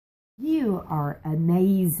You are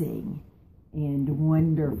amazing and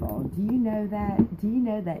wonderful. Do you know that? Do you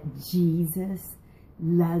know that Jesus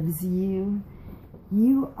loves you?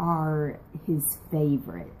 You are his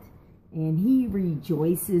favorite, and he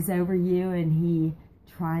rejoices over you, and he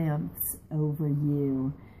triumphs over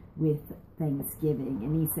you with thanksgiving.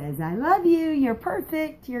 And he says, I love you. You're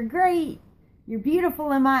perfect. You're great. You're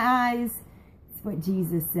beautiful in my eyes. It's what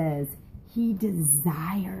Jesus says. He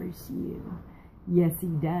desires you. Yes, he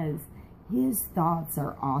does. His thoughts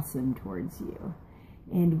are awesome towards you.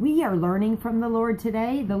 And we are learning from the Lord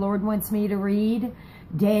today. The Lord wants me to read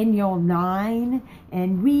Daniel 9.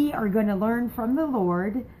 And we are going to learn from the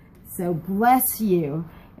Lord. So bless you.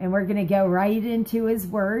 And we're going to go right into his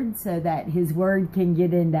word so that his word can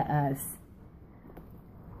get into us.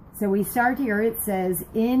 So we start here. It says,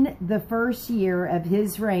 in the first year of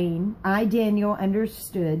his reign, I, Daniel,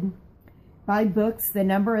 understood by books the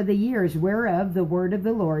number of the years whereof the word of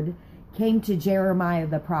the Lord came to Jeremiah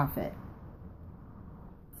the prophet,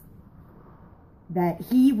 that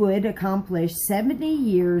he would accomplish 70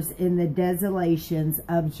 years in the desolations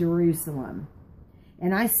of Jerusalem.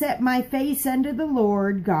 And I set my face unto the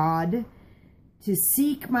Lord God to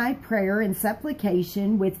seek my prayer and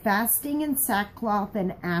supplication with fasting and sackcloth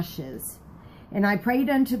and ashes. And I prayed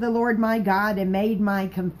unto the Lord my God and made my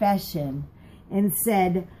confession and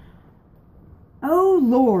said, O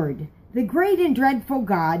Lord, the great and dreadful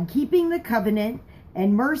God, keeping the covenant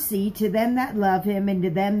and mercy to them that love him and to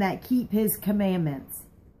them that keep his commandments.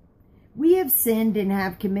 We have sinned and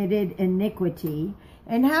have committed iniquity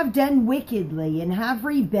and have done wickedly and have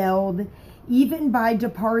rebelled, even by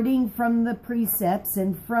departing from the precepts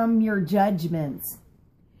and from your judgments.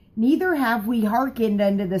 Neither have we hearkened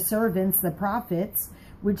unto the servants, the prophets,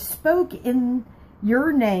 which spoke in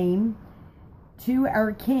your name to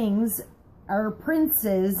our kings, our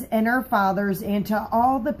princes, and our fathers, and to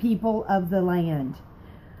all the people of the land.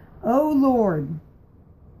 O Lord,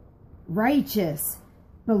 righteous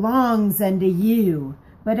belongs unto you,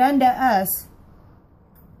 but unto us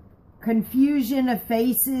confusion of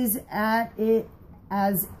faces at it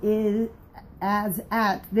as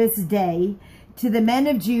at this day, to the men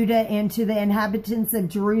of Judah and to the inhabitants of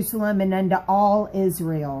Jerusalem and unto all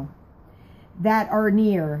Israel that are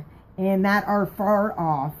near and that are far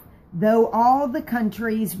off, though all the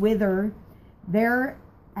countries whither there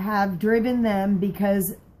have driven them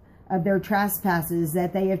because of their trespasses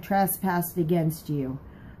that they have trespassed against you.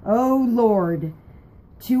 O Lord,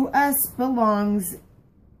 to us belongs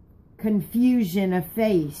confusion of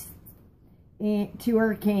face, to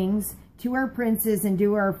our kings, to our princes, and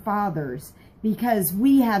to our fathers, because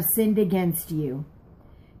we have sinned against you.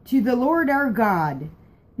 To the Lord our God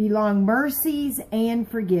belong mercies and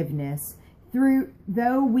forgiveness,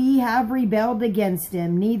 though we have rebelled against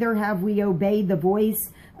him, neither have we obeyed the voice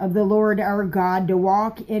of the Lord our God to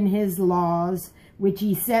walk in his laws, which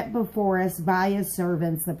he set before us by his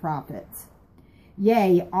servants the prophets.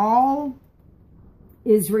 Yea, all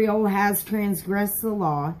Israel has transgressed the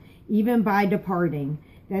law, even by departing,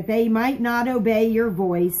 that they might not obey your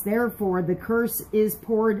voice. Therefore the curse is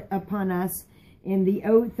poured upon us in the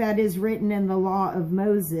oath that is written in the law of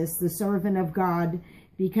Moses, the servant of God,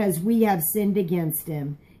 because we have sinned against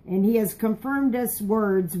him. And he has confirmed us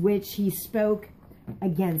words which he spoke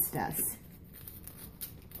against us,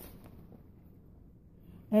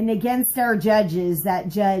 and against our judges that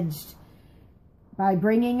judged, by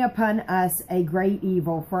bringing upon us a great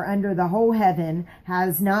evil. For under the whole heaven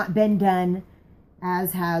has not been done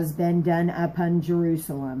as has been done upon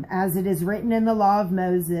Jerusalem. As it is written in the law of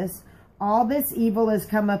Moses, all this evil has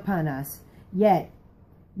come upon us. Yet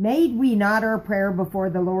made we not our prayer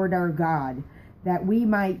before the Lord our God, that we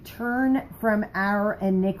might turn from our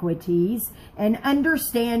iniquities and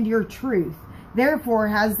understand your truth. Therefore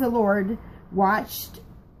has the Lord watched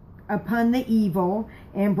upon the evil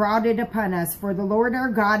and brought it upon us. For the Lord our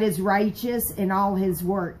God is righteous in all his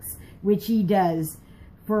works, which he does,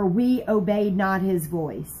 for we obeyed not his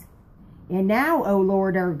voice. And now, O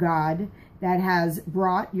Lord our God, that has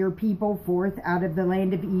brought your people forth out of the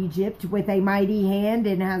land of Egypt with a mighty hand,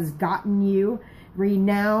 and has gotten you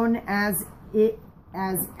renown as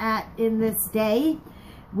at in this day,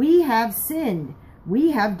 we have sinned.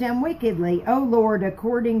 We have done wickedly. O Lord,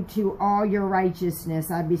 according to all your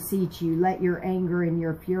righteousness, I beseech you, let your anger and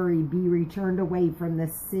your fury be returned away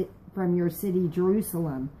from your city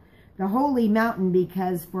Jerusalem, the holy mountain,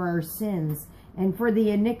 because for our sins and for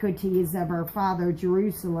the iniquities of our father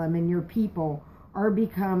Jerusalem and your people are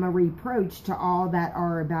become a reproach to all that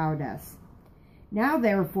are about us. Now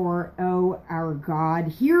therefore, O our God,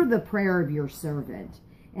 hear the prayer of your servant,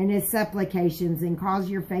 and his supplications, and cause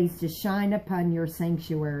your face to shine upon your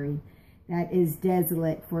sanctuary that is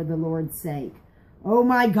desolate for the Lord's sake. O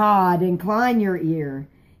my God, incline your ear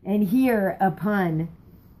and hear upon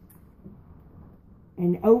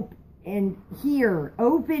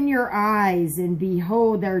open your eyes and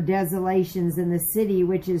behold their desolations in the city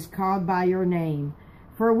which is called by your name.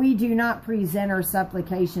 For we do not present our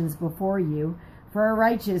supplications before you for our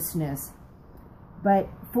righteousness, but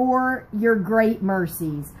for your great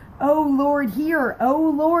mercies. O Lord, hear. O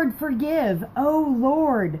Lord, forgive. O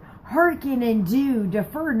Lord, hearken and do.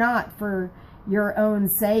 Defer not for your own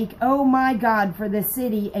sake. O my God, for the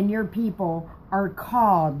city and your people are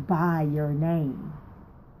called by your name.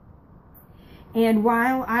 And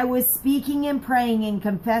while I was speaking and praying and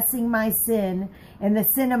confessing my sin and the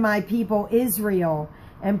sin of my people Israel,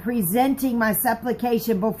 and presenting my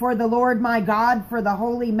supplication before the Lord my God for the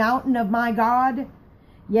holy mountain of my God,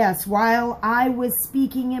 yes, while I was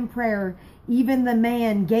speaking in prayer, even the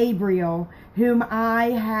man Gabriel, whom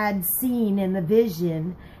I had seen in the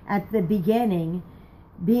vision at the beginning,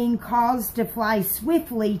 being caused to fly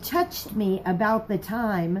swiftly, touched me about the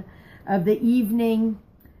time of the evening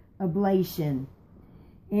oblation.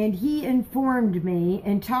 And he informed me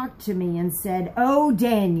and talked to me and said, O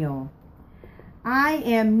Daniel, I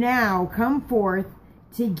am now come forth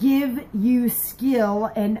to give you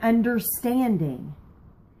skill and understanding.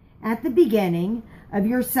 At the beginning of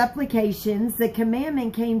your supplications, the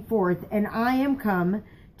commandment came forth, and I am come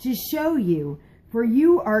to show you, for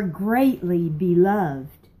you are greatly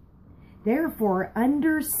beloved. Therefore,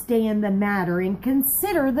 understand the matter and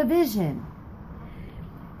consider the vision.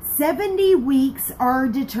 70 weeks are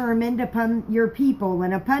determined upon your people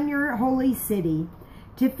and upon your holy city,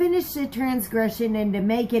 to finish the transgression and to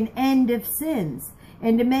make an end of sins,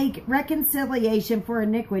 and to make reconciliation for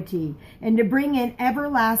iniquity, and to bring in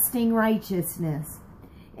everlasting righteousness,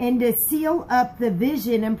 and to seal up the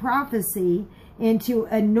vision and prophecy, and to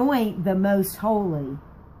anoint the most holy.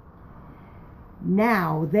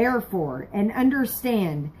 Now, therefore, and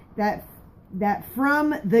understand that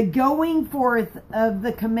from the going forth of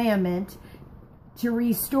the commandment to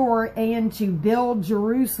restore and to build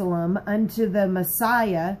Jerusalem unto the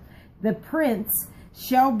Messiah, the Prince,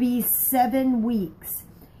 shall be 7 weeks,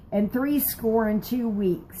 and 62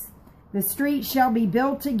 weeks. The street shall be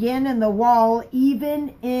built again, and the wall,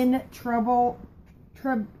 even in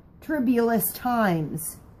tribulous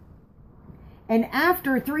times. And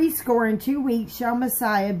after 62 weeks shall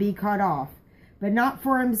Messiah be cut off, but not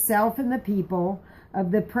for himself and the people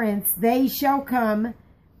of the Prince. They shall come,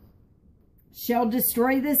 shall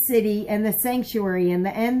destroy the city and the sanctuary, and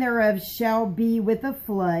the end thereof shall be with a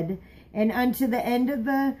flood, and unto the end of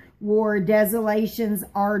the war desolations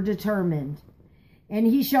are determined. And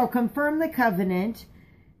he shall confirm the covenant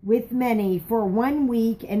with many for 1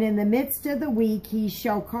 week, and in the midst of the week he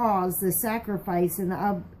shall cause the sacrifice and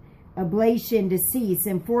the oblation to cease,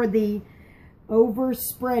 and for the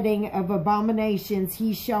overspreading of abominations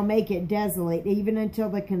he shall make it desolate, even until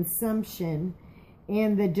the consumption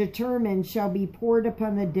and the determined shall be poured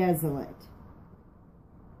upon the desolate.